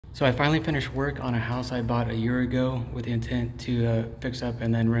So I finally finished work on a house I bought a year ago with the intent to fix up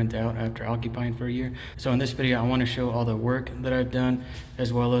and then rent out after occupying for a year. So in this video, I want to show all the work that I've done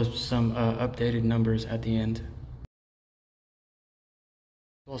as well as some updated numbers at the end.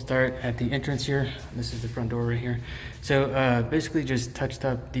 We'll start at the entrance here. This is the front door right here. So basically just touched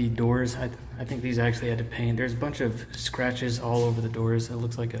up the doors. I think these actually had to paint. There's a bunch of scratches all over the doors. It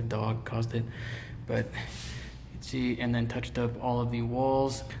looks like a dog caused it, but see, and then touched up all of the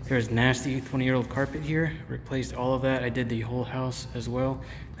walls. There's nasty 20-year-old carpet here. Replaced all of that. I did the whole house as well.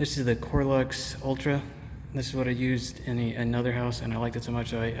 This is the Corlux Ultra. This is what I used in another house, and I liked it so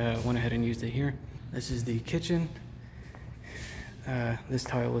much I went ahead and used it here. This is the kitchen. This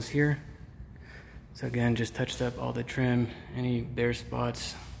tile was here. So again, just touched up all the trim, any bare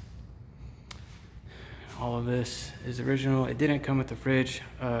spots. All of this is original. It didn't come with the fridge.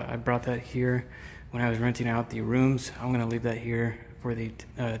 I brought that here when I was renting out the rooms. I'm gonna leave that here for the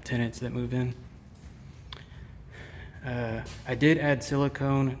tenants that move in. I did add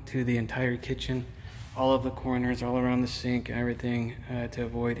silicone to the entire kitchen, all of the corners, all around the sink and everything, to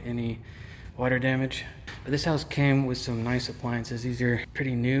avoid any water damage. But this house came with some nice appliances. These are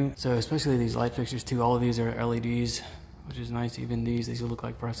pretty new. So especially these light fixtures too. All of these are LEDs, which is nice. Even these look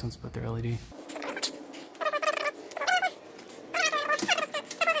like fluorescents, but they're LED.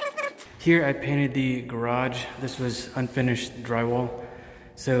 Here I painted the garage. This was unfinished drywall.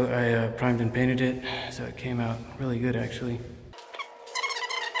 So I primed and painted it. So it came out really good actually.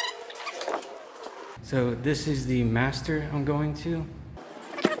 So this is the master I'm going to.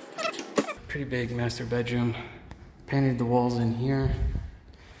 Pretty big master bedroom. Painted the walls in here.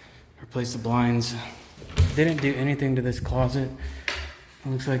 Replaced the blinds. Didn't do anything to this closet. It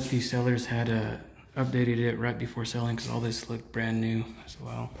looks like the sellers had updated it right before selling because all this looked brand new as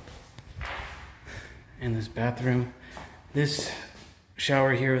well. And this bathroom. This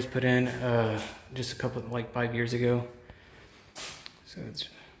shower here was put in just a couple, like 5 years ago. So it's a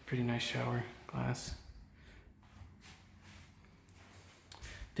pretty nice shower glass.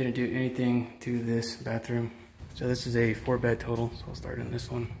 Didn't do anything to this bathroom. So this is a 4-bed total, so I'll start in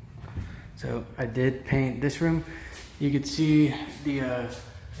this one. So I did paint this room. You could see the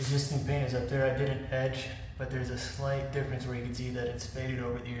existing paint is up there. I did an edge, but there's a slight difference where you can see that it's faded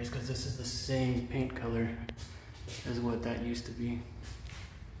over the years because this is the same paint color as what that used to be.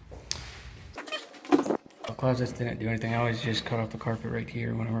 The closets didn't do anything. I always just cut off the carpet right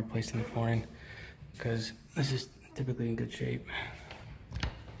here when I'm replacing the flooring because this is typically in good shape.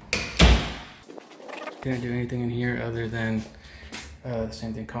 Didn't do anything in here other than the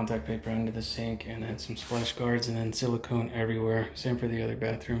same thing, contact paper under the sink and then some splash guards and then silicone everywhere. Same for the other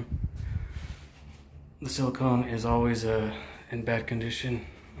bathroom. The silicone is always in bad condition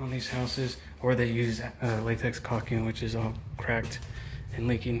on these houses, or they use latex caulking, which is all cracked and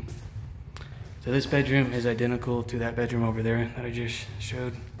leaking. So this bedroom is identical to that bedroom over there that I just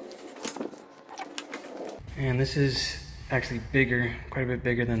showed. And this is actually bigger, quite a bit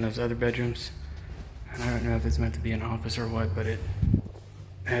bigger than those other bedrooms. And I don't know if it's meant to be an office or what, but it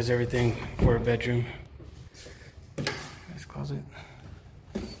has everything for a bedroom. Nice closet.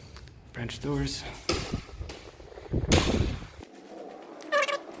 French doors.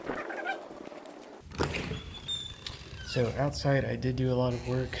 So outside I did do a lot of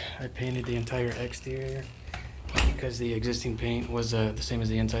work. I painted the entire exterior because the existing paint was the same as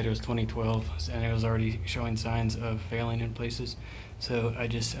the inside. It was 2012 and it was already showing signs of failing in places. So I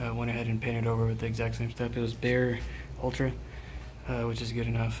just went ahead and painted over with the exact same stuff. It was Bare Ultra, which is good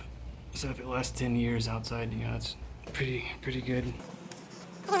enough. So if it lasts 10 years outside, you know, it's pretty good.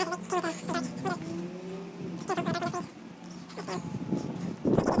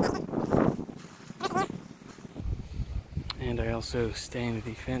 And I also stained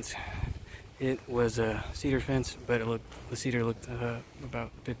the fence. It was a cedar fence, but the cedar looked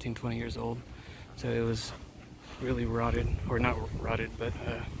about 15-20 years old. So it was really rotted, or not rotted, but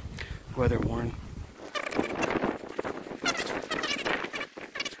weather worn.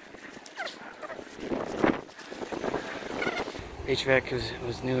 HVAC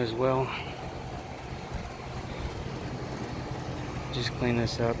was new as well. Just clean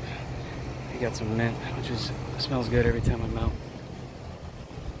this up. I got some mint, which smells good every time I melt.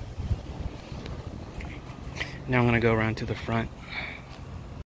 Now I'm gonna go around to the front.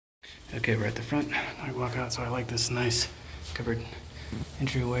 Okay, we're at the front. I walk out, so I like this nice covered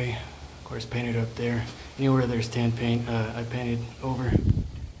entryway. Of course, painted up there. Anywhere there's tan paint, I painted over.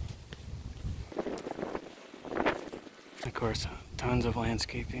 Of course, tons of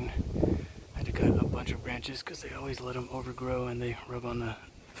landscaping. I had to cut a bunch of branches because they always let them overgrow and they rub on the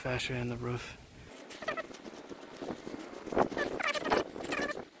fascia and the roof.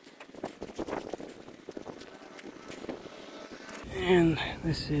 And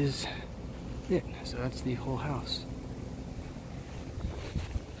this is it. So that's the whole house.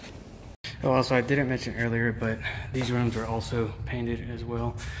 Oh, also, I didn't mention earlier, but these rooms are also painted as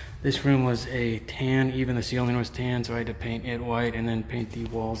well. This room was a tan, even the ceiling was tan, so I had to paint it white and then paint the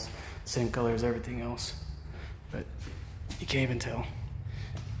walls same color as everything else. But you can't even tell.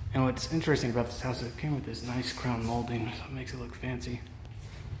 And what's interesting about this house is it came with this nice crown molding, so it makes it look fancy.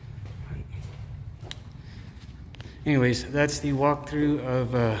 Anyways, that's the walkthrough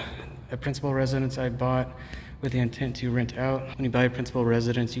of a principal residence I bought with the intent to rent out. When you buy a principal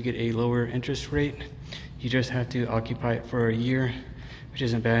residence, you get a lower interest rate. You just have to occupy it for a year, which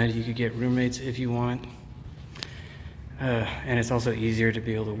isn't bad. You could get roommates if you want. And it's also easier to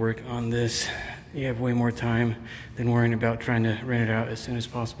be able to work on this. You have way more time than worrying about trying to rent it out as soon as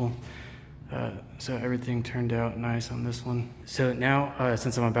possible. So everything turned out nice on this one. So now,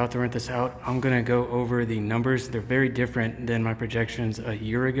 since I'm about to rent this out, I'm gonna go over the numbers. They're very different than my projections a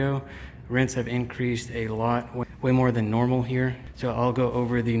year ago. Rents have increased a lot, way more than normal here. So I'll go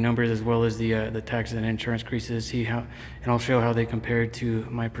over the numbers as well as the taxes and insurance increases, and I'll show how they compared to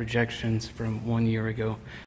my projections from 1 year ago.